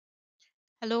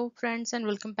Hello, friends, and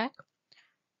welcome back.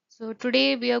 So,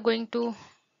 today we are going to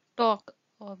talk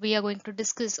or we are going to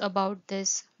discuss about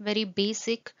this very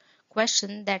basic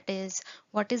question, that is,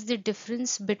 what is the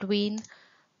difference between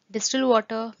distilled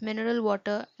water, mineral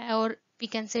water, or we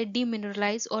can say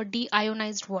demineralized or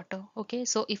deionized water. Okay,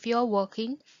 so if you are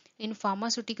working in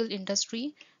pharmaceutical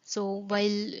industry, so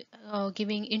while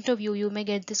giving interview you may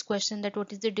get this question, that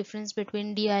what is the difference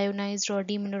between deionized or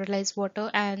demineralized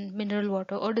water and mineral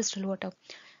water or distilled water,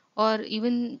 or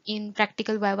even in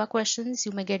practical viva questions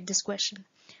you may get this question.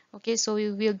 Okay, so we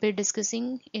will be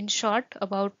discussing in short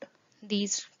about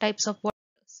these types of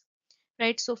waters,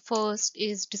 right? So first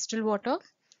is distilled water,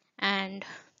 and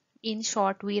in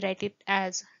short we write it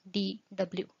as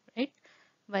DW, right,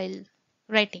 while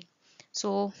writing.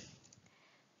 So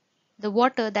the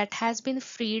water that has been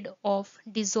freed of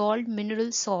dissolved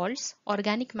mineral salts,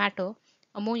 organic matter,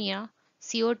 ammonia,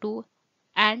 CO2,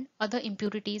 and other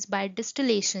impurities by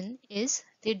distillation is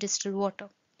the distilled water.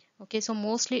 Okay, so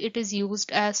mostly it is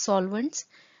used as solvents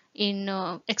in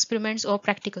experiments or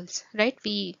practicals, right?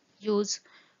 We use,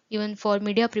 even for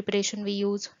media preparation we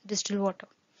use distilled water,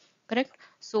 correct?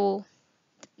 So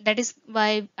that is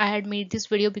why I had made this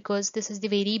video, because this is the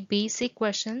very basic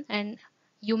question and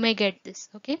you may get this.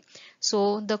 Okay,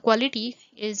 so the quality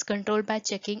is controlled by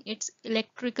checking its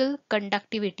electrical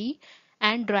conductivity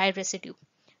and dry residue.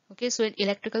 Okay, so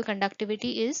electrical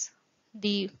conductivity is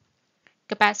the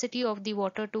capacity of the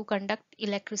water to conduct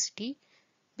electricity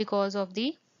because of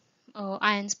the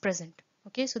ions present.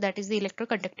 Okay, so that is the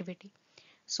electroconductivity.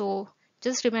 So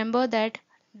just remember that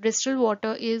distilled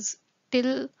water is,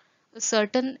 till a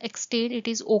certain extent, it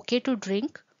is okay to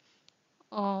drink,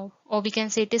 or we can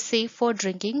say it is safe for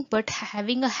drinking, but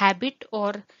having a habit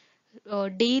or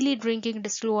daily drinking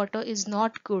distilled water is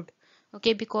not good.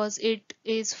 Okay, because it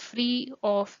is free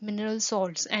of mineral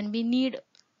salts and we need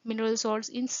mineral salts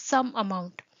in some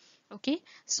amount. Okay,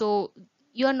 so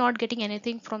you are not getting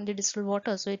anything from the distilled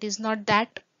water, so it is not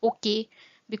that okay,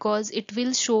 because it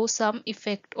will show some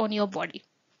effect on your body.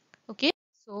 Okay,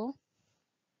 so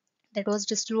that was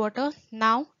distilled water.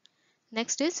 Now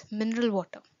next is mineral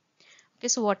water. Okay,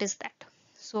 so what is that?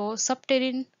 So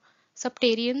subterranean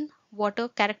water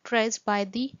characterized by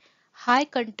the high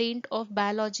content of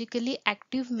biologically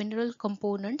active mineral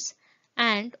components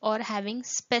and or having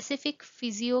specific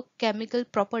physiochemical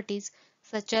properties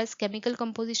such as chemical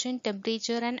composition,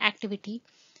 temperature and activity,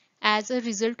 as a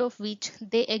result of which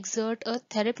they exert a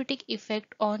therapeutic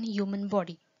effect on human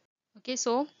body. Okay,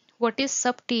 so what is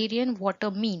subterranean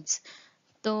water means?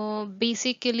 So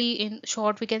basically, in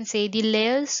short, we can say the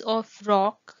layers of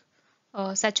rock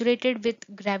saturated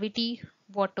with gravity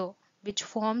water, which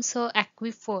forms a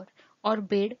aquifer or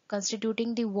bed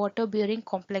constituting the water bearing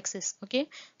complexes. Okay,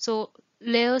 so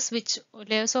layers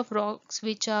of rocks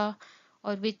which are,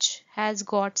 or which has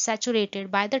got saturated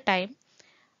by the time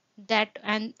that,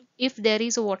 and if there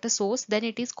is a water source, then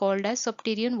it is called as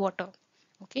subterranean water.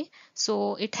 Okay,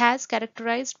 so it has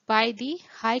characterized by the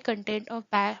high content of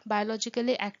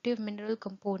biologically active mineral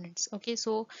components. Okay,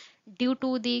 so due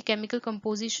to the chemical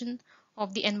composition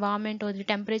of the environment or the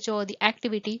temperature or the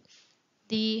activity,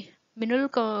 the mineral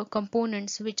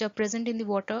components which are present in the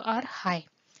water are high.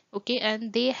 Okay,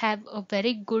 and they have a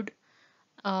very good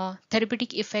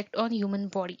therapeutic effect on human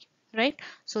body, right?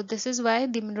 So this is why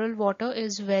the mineral water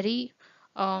is very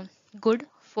uh, good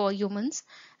for humans.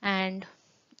 And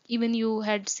even you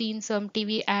had seen some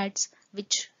TV ads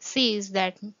which says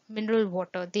that mineral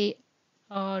water, they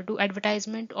do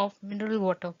advertisement of mineral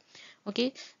water.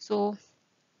 Okay, so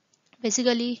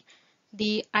basically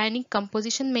the ionic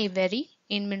composition may vary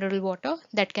in mineral water,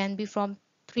 that can be from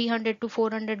 300 to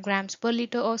 400 grams per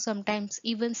liter, or sometimes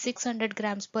even 600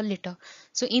 grams per liter.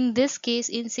 So in this case,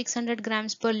 in 600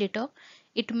 grams per liter,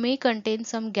 it may contain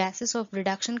some gases of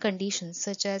reduction conditions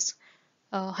such as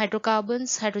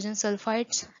hydrocarbons, hydrogen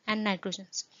sulfides and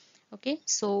nitrogens. Okay,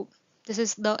 so this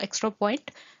is the extra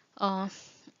point. uh,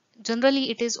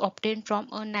 Generally it is obtained from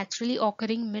a naturally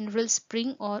occurring mineral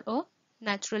spring or a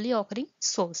naturally occurring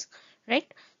source,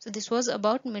 right? So this was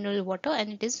about mineral water,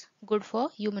 and it is good for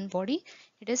human body,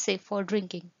 it is safe for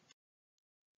drinking.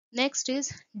 Next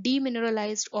is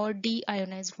demineralized or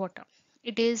deionized water.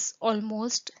 It is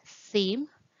almost same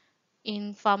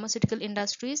in pharmaceutical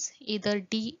industries, either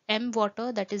DM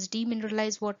water, that is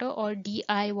demineralized water, or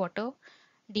DI water,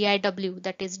 DIW,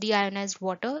 that is deionized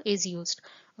water, is used.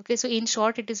 Okay, so in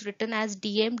short it is written as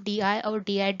DM, DI or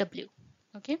DIW.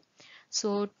 Okay,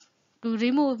 so to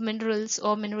remove minerals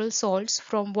or mineral salts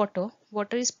from water,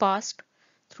 water is passed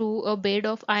through a bed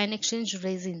of ion exchange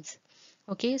resins.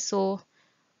 Okay, so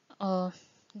uh,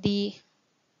 the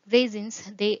resins,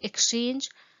 they exchange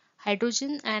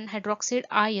hydrogen and hydroxide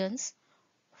ions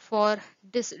for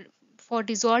this for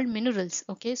dissolved minerals.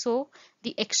 Okay, so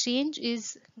the exchange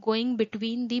is going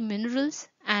between the minerals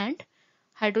and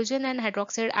hydrogen and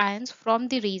hydroxide ions from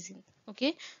the resin.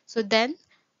 Okay, so then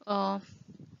uh,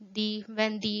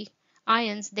 when the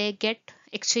ions they get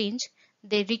exchanged,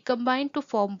 they recombine to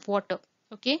form water.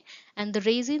 Okay, and the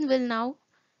resin will now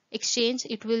exchange,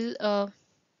 it will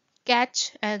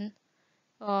catch, and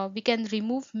we can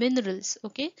remove minerals.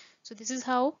 Okay, so this is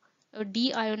how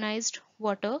deionized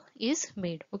water is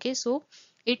made. Okay, so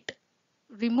it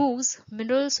removes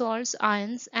mineral salts,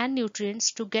 ions and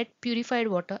nutrients to get purified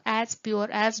water as pure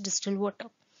as distilled water.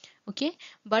 Okay,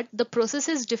 but the process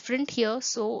is different here,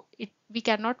 so we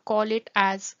cannot call it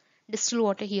as distilled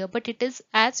water here, but it is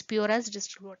as pure as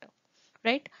distilled water,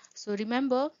 right? So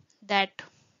remember that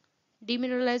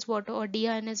demineralized water or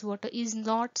deionized water is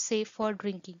not safe for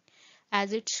drinking,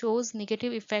 as it shows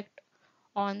negative effect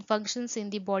on functions in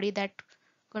the body that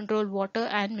control water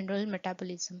and mineral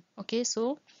metabolism. Okay,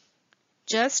 so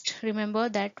just remember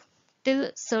that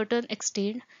till certain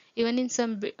extent, even in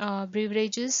some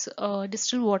beverages,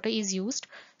 distilled water is used.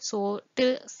 So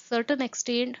till certain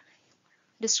extent,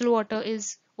 distilled water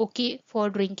is okay for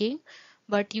drinking,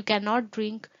 but you cannot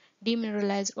drink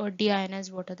demineralized or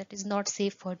deionized water. That is not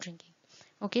safe for drinking.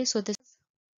 Okay, so this is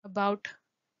about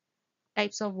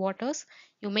types of waters.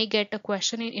 You may get a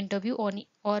question in interview or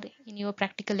in your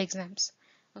practical exams.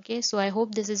 Okay, so I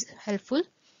hope this is helpful.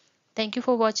 Thank you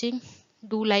for watching.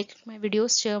 Do like my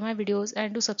videos, share my videos,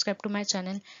 and do subscribe to my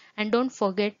channel. And don't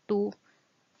forget to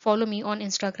follow me on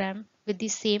Instagram with the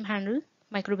same handle,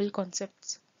 Microbial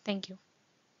Concepts. Thank you.